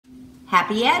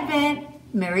Happy Advent!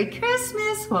 Merry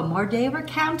Christmas! One more day we're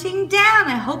counting down.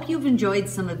 I hope you've enjoyed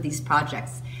some of these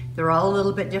projects. They're all a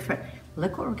little bit different.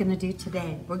 Look what we're going to do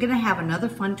today. We're going to have another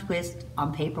fun twist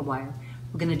on paper wire.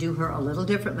 We're going to do her a little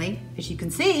differently. As you can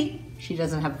see, she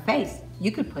doesn't have a face.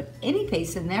 You could put any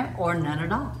face in there or none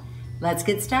at all. Let's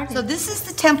get started. So this is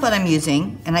the template I'm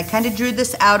using, and I kind of drew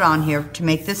this out on here to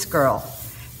make this girl.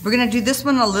 We're going to do this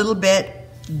one a little bit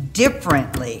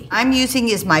differently. I'm using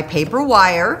is my paper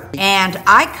wire, and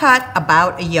I cut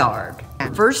about a yard.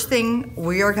 First thing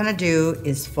we are going to do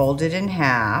is fold it in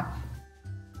half.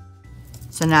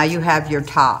 So now you have your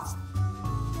top.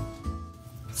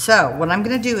 So what I'm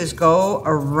going to do is go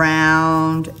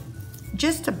around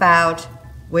just about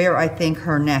where I think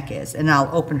her neck is, and I'll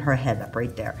open her head up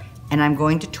right there. And I'm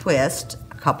going to twist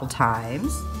a couple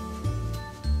times.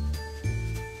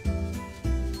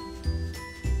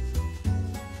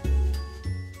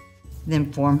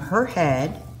 Then form her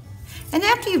head. And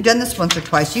after you've done this once or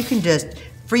twice, you can just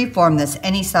freeform this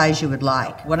any size you would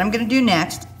like. What I'm going to do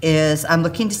next is I'm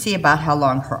looking to see about how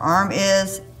long her arm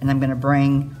is, and I'm going to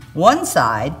bring one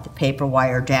side, the paper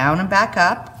wire, down and back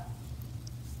up,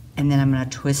 and then I'm going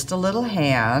to twist a little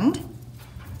hand,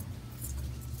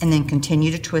 and then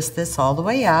continue to twist this all the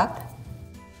way up.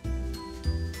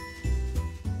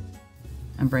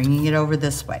 I'm bringing it over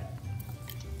this way.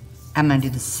 I'm going to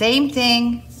do the same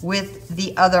thing with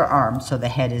the other arm. So the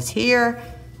head is here,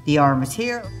 the arm is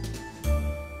here.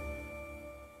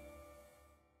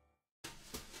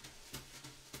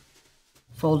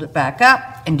 Fold it back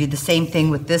up and do the same thing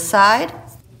with this side.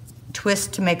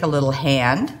 Twist to make a little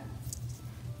hand.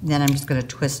 Then I'm just going to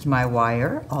twist my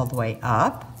wire all the way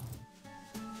up.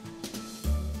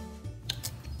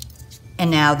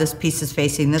 And now this piece is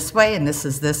facing this way and this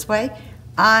is this way.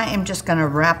 I am just going to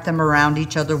wrap them around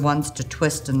each other once to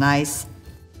twist a nice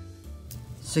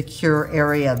secure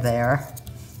area there.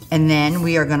 And then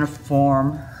we are going to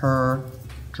form her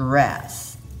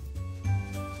dress.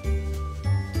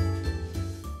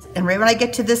 And right when I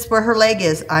get to this where her leg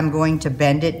is, I'm going to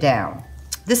bend it down.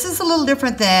 This is a little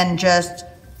different than just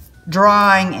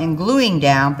drawing and gluing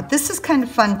down, but this is kind of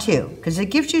fun too, because it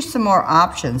gives you some more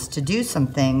options to do some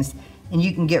things, and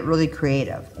you can get really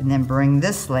creative. And then bring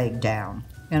this leg down.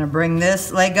 I'm going to bring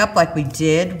this leg up like we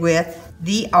did with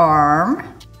the arm.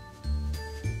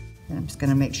 And I'm just going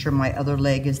to make sure my other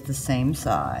leg is the same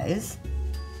size.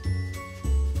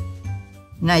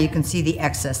 Now you can see the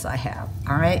excess I have.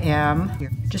 I am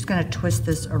just going to twist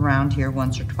this around here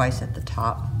once or twice at the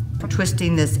top.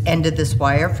 Twisting this end of this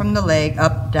wire from the leg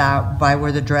up down by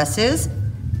where the dress is,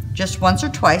 just once or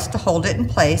twice to hold it in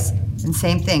place. And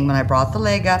same thing, when I brought the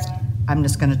leg up, I'm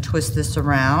just going to twist this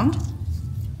around.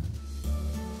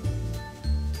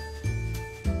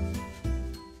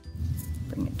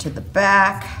 Bring it to the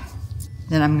back.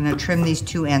 Then I'm going to trim these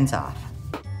two ends off.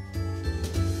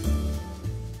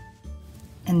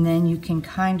 And then you can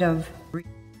kind of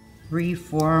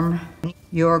reform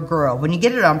your girl. When you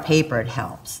get it on paper, it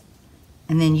helps.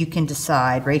 And then you can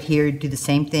decide right here, do the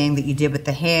same thing that you did with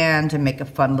the hand and make a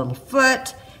fun little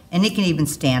foot. And it can even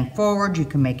stand forward. You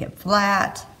can make it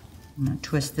flat. I'm going to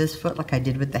twist this foot like I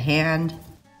did with the hand.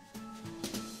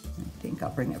 I think I'll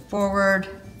bring it forward.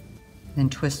 Then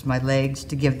twist my legs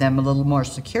to give them a little more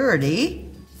security.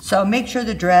 So make sure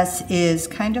the dress is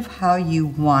kind of how you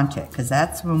want it, because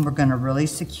that's when we're going to really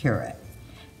secure it.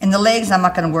 And the legs I'm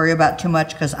not going to worry about too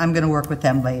much because I'm going to work with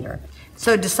them later.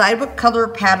 So decide what color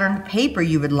pattern paper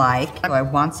you would like. So I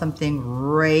want something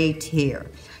right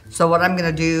here. So what I'm going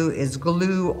to do is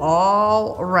glue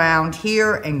all around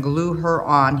here and glue her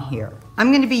on here. I'm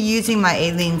going to be using my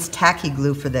Aleene's tacky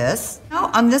glue for this. Now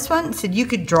on this one, it said you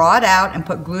could draw it out and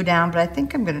put glue down, but I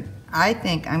think I'm going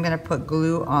to put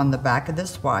glue on the back of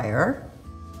this wire.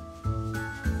 I'm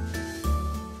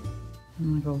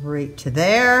going to go right to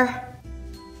there.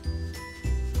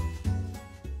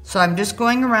 So I'm just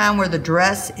going around where the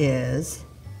dress is.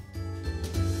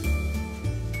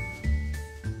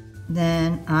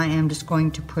 Then I am just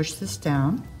going to push this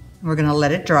down. We're going to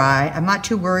let it dry. I'm not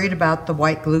too worried about the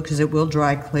white glue because it will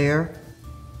dry clear.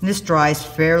 And this dries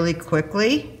fairly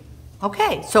quickly.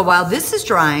 Okay, so while this is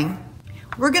drying,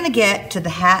 we're going to get to the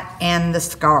hat and the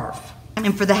scarf.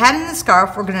 And for the hat and the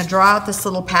scarf, we're going to draw out this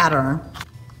little pattern.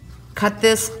 Cut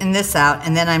this and this out,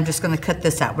 and then I'm just going to cut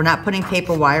this out. We're not putting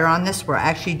paper wire on this. We're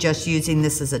actually just using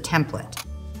this as a template.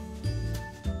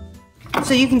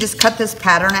 So you can just cut this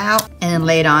pattern out and then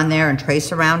lay it on there and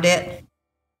trace around it.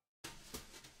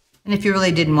 And if you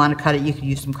really didn't want to cut it, you could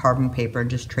use some carbon paper and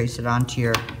just trace it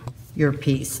onto your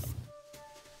piece.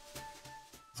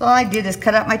 So all I did is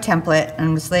cut out my template and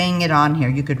I'm just laying it on here.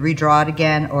 You could redraw it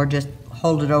again or just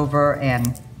hold it over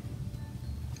and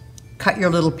cut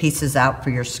your little pieces out for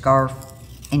your scarf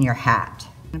and your hat.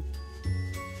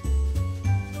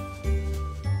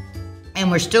 And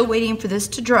we're still waiting for this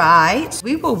to dry.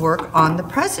 We will work on the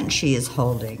present she is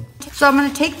holding. So I'm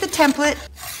gonna take the template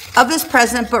of this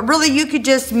present, but really you could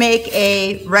just make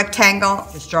a rectangle,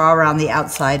 just draw around the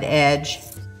outside edge.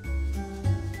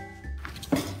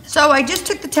 So I just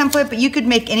took the template, but you could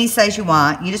make any size you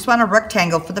want. You just want a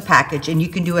rectangle for the package, and you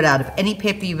can do it out of any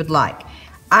paper you would like.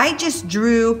 I just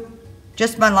drew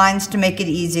just my lines to make it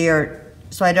easier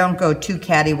so I don't go too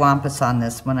cattywampus on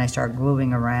this when I start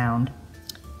gluing around.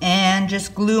 And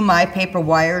just glue my paper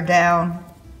wire down.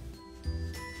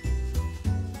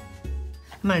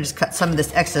 I'm gonna just cut some of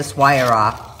this excess wire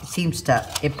off.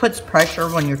 It puts pressure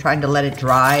when you're trying to let it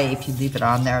dry if you leave it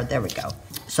on there. There we go.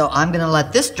 So I'm gonna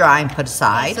let this dry and put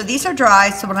aside. So these are dry,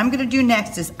 so what I'm gonna do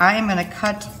next is I am gonna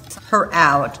cut her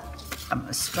out. I'm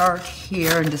gonna start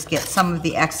here and just get some of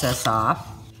the excess off.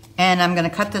 And I'm gonna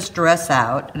cut this dress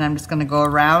out, and I'm just gonna go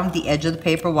around the edge of the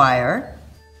paper wire.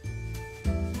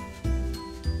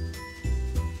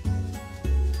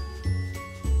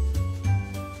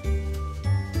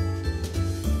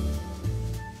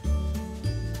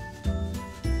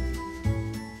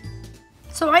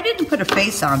 So I didn't put a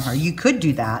face on her. You could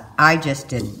do that. I just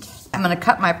didn't. I'm gonna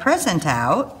cut my present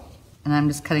out, and I'm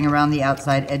just cutting around the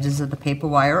outside edges of the paper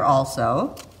wire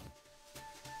also.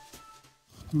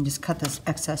 And just cut this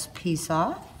excess piece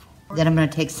off. Then I'm gonna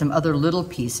take some other little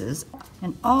pieces.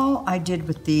 And all I did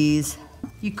with these,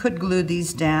 you could glue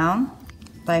these down,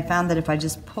 but I found that if I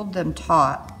just pulled them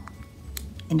taut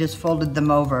and just folded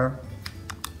them over,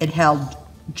 it held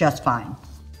just fine.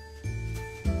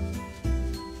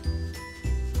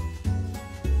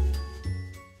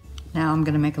 Now I'm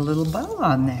gonna make a little bow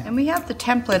on there. And we have the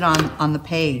template on the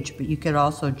page, but you could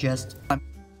also just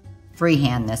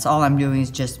freehand this. All I'm doing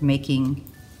is just making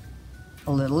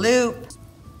a little loop,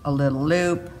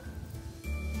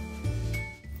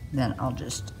 then I'll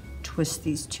just twist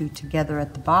these two together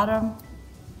at the bottom.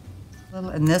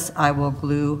 And this I will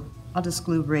glue, I'll just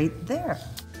glue right there.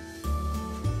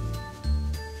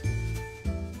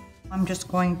 I'm just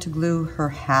going to glue her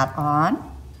hat on,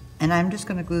 and I'm just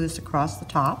gonna glue this across the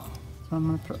top. So I'm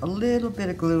gonna put a little bit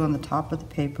of glue on the top of the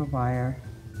paper wire.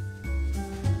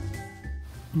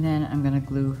 And then I'm gonna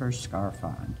glue her scarf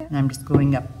on. And I'm just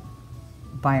going up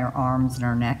by her arms and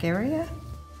her neck area.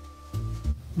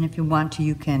 And if you want to,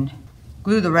 you can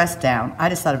glue the rest down. I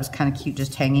just thought it was kind of cute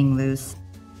just hanging loose.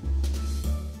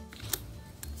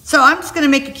 So I'm just gonna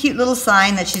make a cute little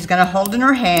sign that she's gonna hold in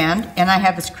her hand, and I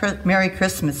have this Merry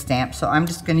Christmas stamp, so I'm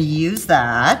just gonna use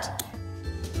that.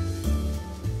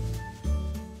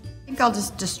 I think I'll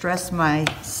just distress my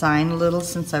sign a little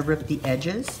since I ripped the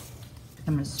edges.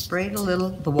 I'm gonna spray it a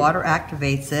little, the water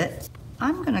activates it.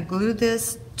 I'm gonna glue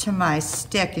this to my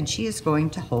stick, and she is going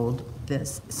to hold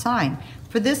this sign.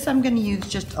 For this, I'm gonna use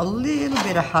just a little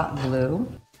bit of hot glue.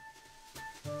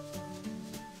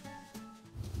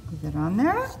 Put that on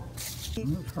there.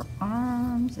 Move her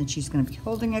arms, and she's gonna be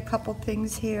holding a couple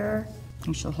things here.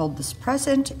 And she'll hold this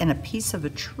present and a piece of a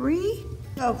tree.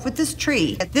 So with this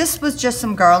tree, this was just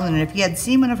some garland, and if you had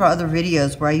seen one of our other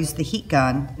videos where I used the heat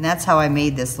gun, and that's how I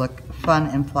made this look fun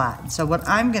and flat. So what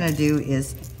I'm gonna do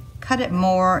is cut it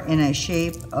more in a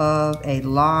shape of a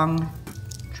long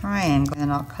triangle,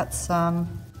 and I'll cut some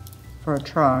for a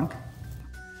trunk.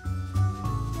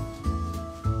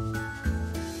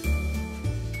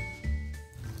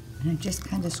 And I just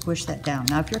kind of squish that down.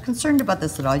 Now, if you're concerned about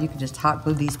this at all, you can just hot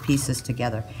glue these pieces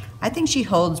together. I think she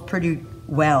holds pretty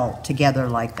well together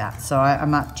like that, so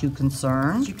I'm not too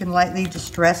concerned. You can lightly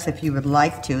distress if you would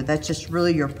like to. That's just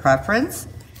really your preference.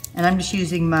 And I'm just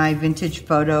using my vintage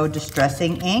photo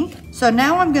distressing ink. So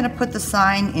now I'm gonna put the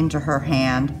sign into her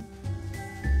hand.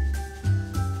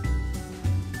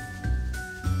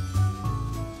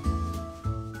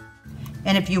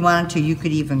 And if you wanted to, you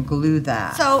could even glue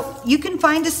that. So you can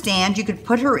find a stand, you could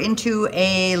put her into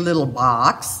a little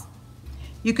box.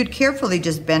 You could carefully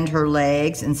just bend her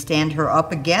legs and stand her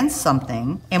up against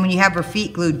something. And when you have her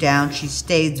feet glued down, she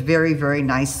stays very, very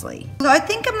nicely. So I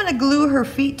think I'm gonna glue her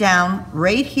feet down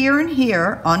right here and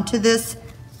here onto this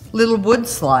little wood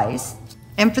slice.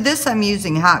 And for this, I'm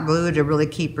using hot glue to really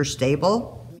keep her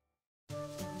stable.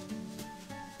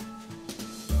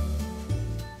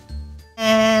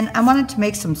 And I wanted to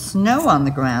make some snow on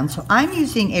the ground, so I'm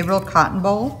using a real cotton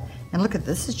bowl. And look at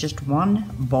this, is just one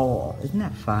bowl. Isn't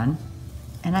that fun?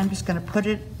 And I'm just gonna put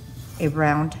it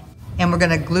around, and we're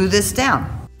gonna glue this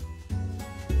down.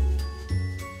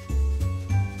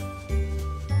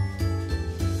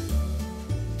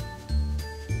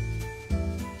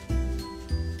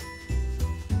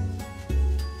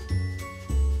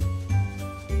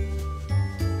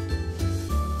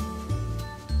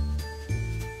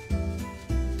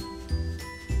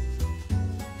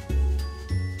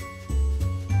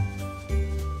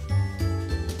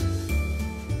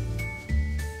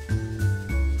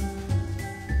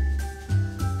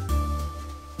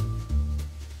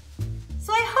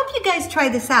 guys try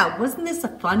this out. Wasn't this a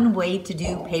fun way to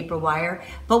do paper wire?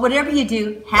 But whatever you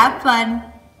do, have fun.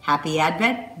 Happy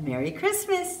Advent. Merry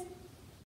Christmas.